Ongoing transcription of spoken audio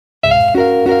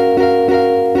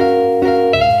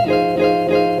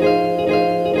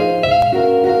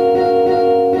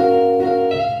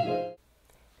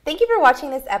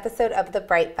watching this episode of The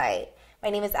Bright Bite.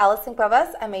 My name is Allison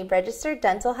CUEVAS. I'm a registered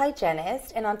dental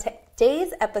hygienist, and on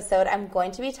today's episode, I'm going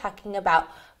to be talking about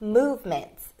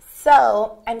movements.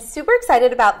 So I'm super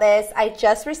excited about this. I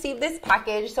just received this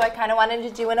package, so I kind of wanted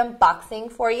to do an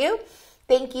unboxing for you.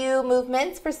 Thank you,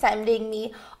 Movemints, for sending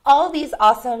me all these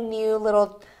awesome new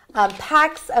little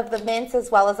packs of the mints,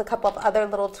 as well as a couple of other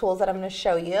little tools that I'm going to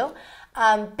show you.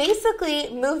 Basically,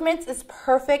 Movemints is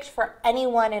perfect for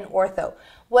anyone in ortho.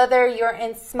 Whether you're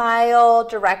in Smile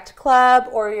Direct Club,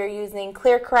 or you're using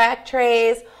Clear Correct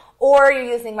trays, or you're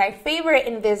using my favorite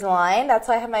Invisalign. That's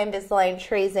why I have my Invisalign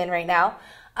trays in right now.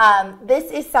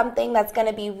 This is something that's going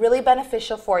to be really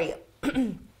beneficial for you.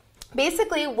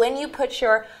 Basically, when you put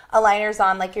your aligners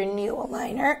on, like your new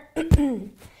aligner,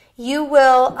 you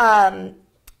will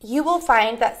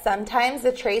find that sometimes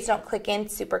the trays don't click in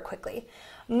super quickly.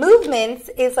 Movements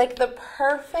is like the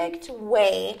perfect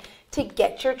way to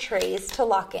get your trays to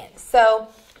lock in. So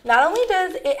not only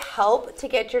does it help to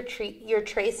get your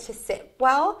trays to sit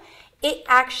well, it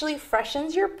actually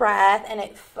freshens your breath and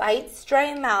it fights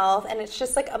dry mouth, and it's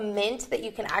just like a mint that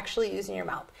you can actually use in your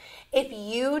mouth. If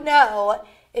you're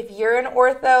an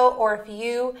ortho, or if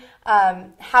you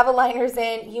have aligners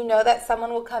in, you know that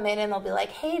someone will come in and they'll be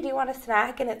like, hey, do you want a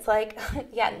snack? And it's like,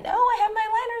 yeah, no, I have my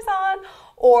aligners on.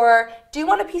 Or do you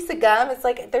want a piece of gum? It's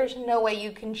like, there's no way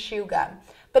you can chew gum.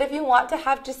 But if you want to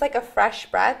have just like a fresh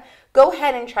breath, go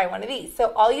ahead and try one of these.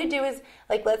 So all you do is,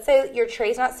 like, let's say your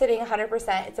tray's not sitting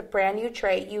 100%, it's a brand new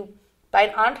tray, you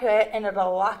bite onto it and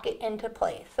it'll lock it into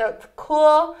place. So it's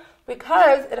cool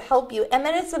because it'll help you. And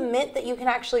then it's a mint that you can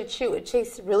actually chew. It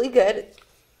tastes really good. It's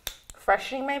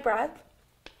freshening my breath.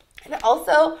 And it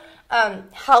also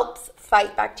helps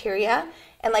fight bacteria.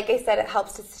 And like I said, it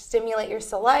helps to stimulate your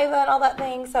saliva and all that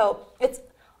thing. So it's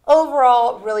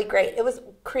overall really great. It was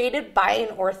created by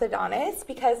an orthodontist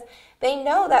because they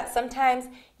know that sometimes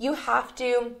you have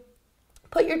to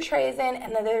put your trays in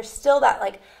and then there's still that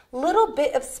like little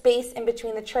bit of space in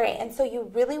between the tray. And so you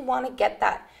really want to get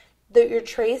your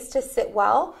trays to sit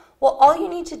well. Well, all you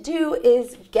need to do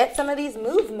is get some of these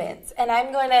movements. And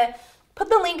I'm going to put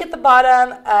the link at the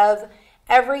bottom of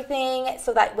everything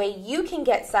so that way you can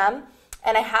get some.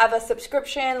 And I have a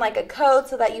subscription, like a code,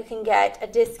 so that you can get a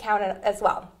discount as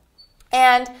well.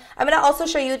 And I'm going to also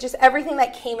show you just everything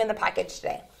that came in the package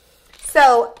today.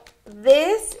 So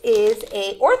this is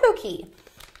a ortho key.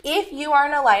 If you are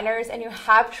in aligners and you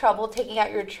have trouble taking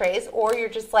out your trays, or you're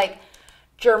just like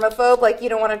germaphobe, like you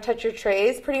don't want to touch your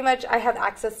trays, pretty much I have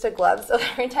access to gloves. So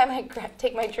every time I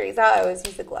take my trays out, I always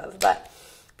use a glove. But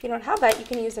if you don't have that, you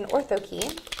can use an ortho key,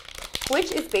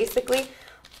 which is basically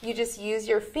you just use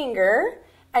your finger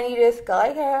and you just go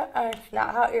like that and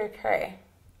snap out your tray.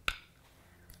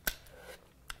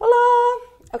 Voila!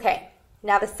 Okay,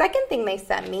 now the second thing they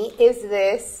sent me is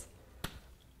this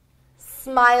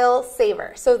Smile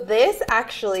Saver. So this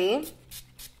actually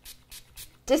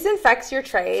disinfects your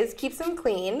trays, keeps them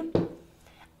clean,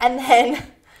 and then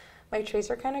my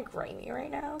trays are kind of grimy right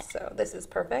now, so this is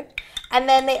perfect. And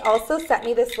then they also sent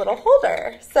me this little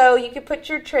holder. So you could put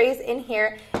your trays in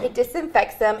here. It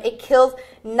disinfects them. It kills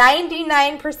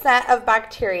 99% of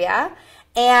bacteria.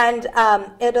 And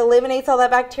it eliminates all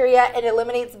that bacteria. It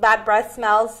eliminates bad breath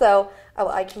smells. So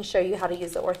I can show you how to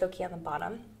use the ortho key on the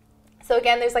bottom. So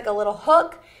again, there's like a little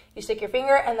hook. You stick your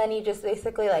finger, and then you just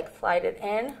basically like slide it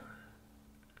in.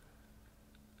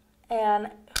 And,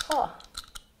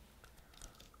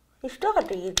 you still have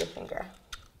to use your finger.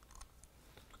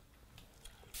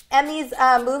 And these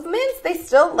movements,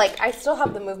 I still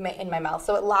have the movement in my mouth.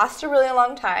 So it lasts a really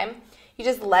long time. You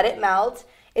just let it melt.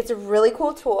 It's a really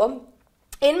cool tool.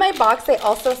 In my box, they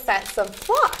also sent some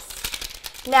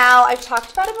floss. Now, I've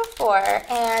talked about it before,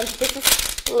 and this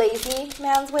is lazy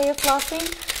man's way of flossing.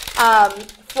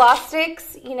 Floss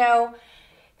sticks, you know,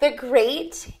 they're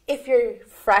great if you're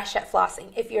fresh at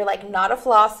flossing. If you're like not a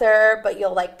flosser, but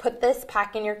you'll like put this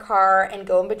pack in your car and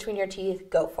go in between your teeth,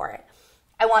 go for it.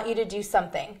 I want you to do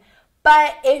something.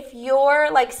 But if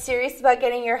you're like serious about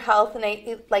getting your health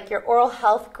and like your oral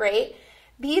health great,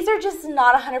 these are just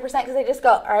not 100% because they just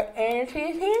go into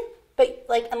your teeth. But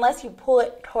like unless you pull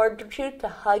it toward the tooth to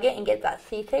hug it and get that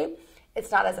C shape, it's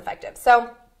not as effective.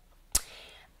 So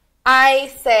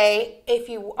I say if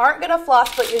you aren't going to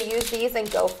floss but you'll use these,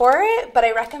 and go for it. But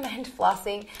I recommend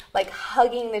flossing, like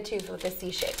hugging the tooth with a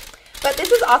C shape. But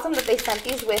this is awesome that they sent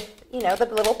these with, you know, the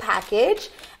little package.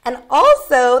 And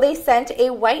also they sent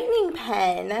a whitening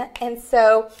pen. And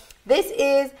so this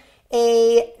is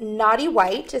a Naughty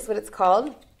White is what it's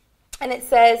called. And it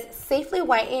says, safely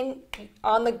whiten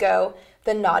on the go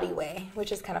the naughty way,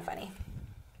 which is kind of funny.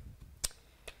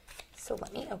 So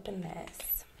let me open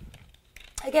this.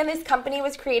 Again, this company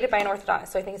was created by an orthodontist,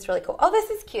 so I think it's really cool. Oh, this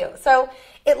is cute. So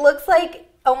it looks like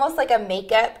almost like a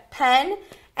makeup pen,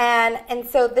 and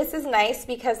so this is nice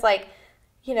because, like,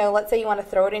 you know, let's say you want to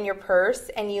throw it in your purse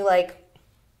and you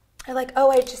are like,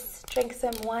 oh, I just drank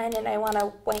some wine and I want to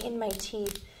whiten my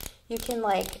teeth. You can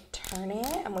like turn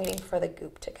it. I'm waiting for the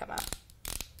goop to come out.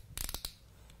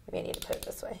 Maybe I need to put it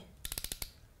this way.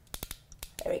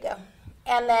 There we go.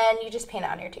 And then you just paint it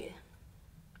on your teeth.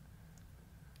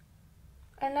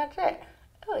 And that's it.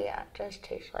 Oh yeah, it does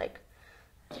taste like,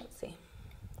 let's see.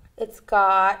 It's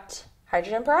got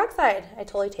hydrogen peroxide. I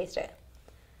totally taste it.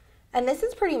 And this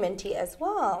is pretty minty as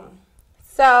well.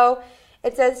 So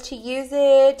it says to use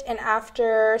it, and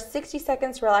after 60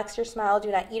 seconds, relax your smile. Do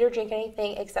not eat or drink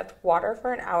anything except water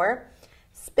for an hour.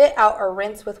 Spit out or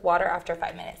rinse with water after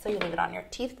 5 minutes. So you leave it on your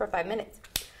teeth for 5 minutes.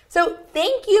 So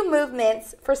thank you,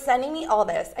 Movemints, for sending me all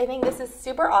this. I think this is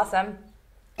super awesome.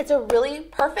 It's a really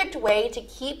perfect way to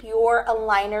keep your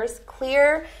aligners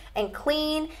clear and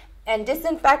clean and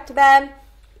disinfect them.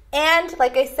 And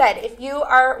like I said, if you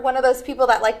are one of those people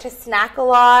that like to snack a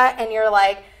lot and you're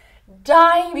like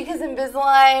dying because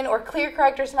Invisalign or Clear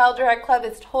Correct or Smile Direct Club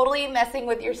is totally messing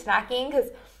with your snacking because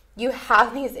you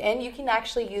have these in, you can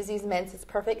actually use these mints. It's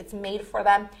perfect. It's made for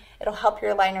them. It'll help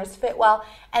your aligners fit well,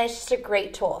 and it's just a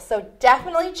great tool. So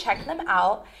definitely check them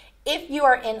out if you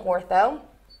are in ortho.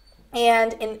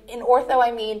 And in ortho,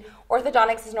 I mean,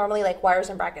 orthodontics is normally like wires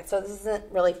and brackets, so this isn't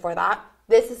really for that.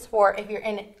 This is for if you're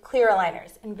in clear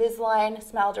aligners. Invisalign,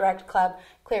 Smile Direct Club,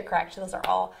 Clear Correct. Those are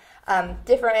all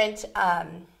different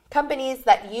companies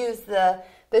that use the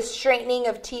straightening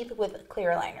of teeth with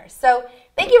clear aligners. So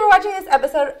thank you for watching this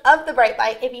episode of The Bright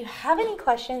Bite. If you have any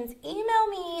questions, email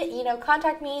me,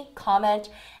 contact me, comment,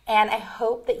 and I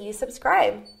hope that you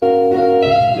subscribe.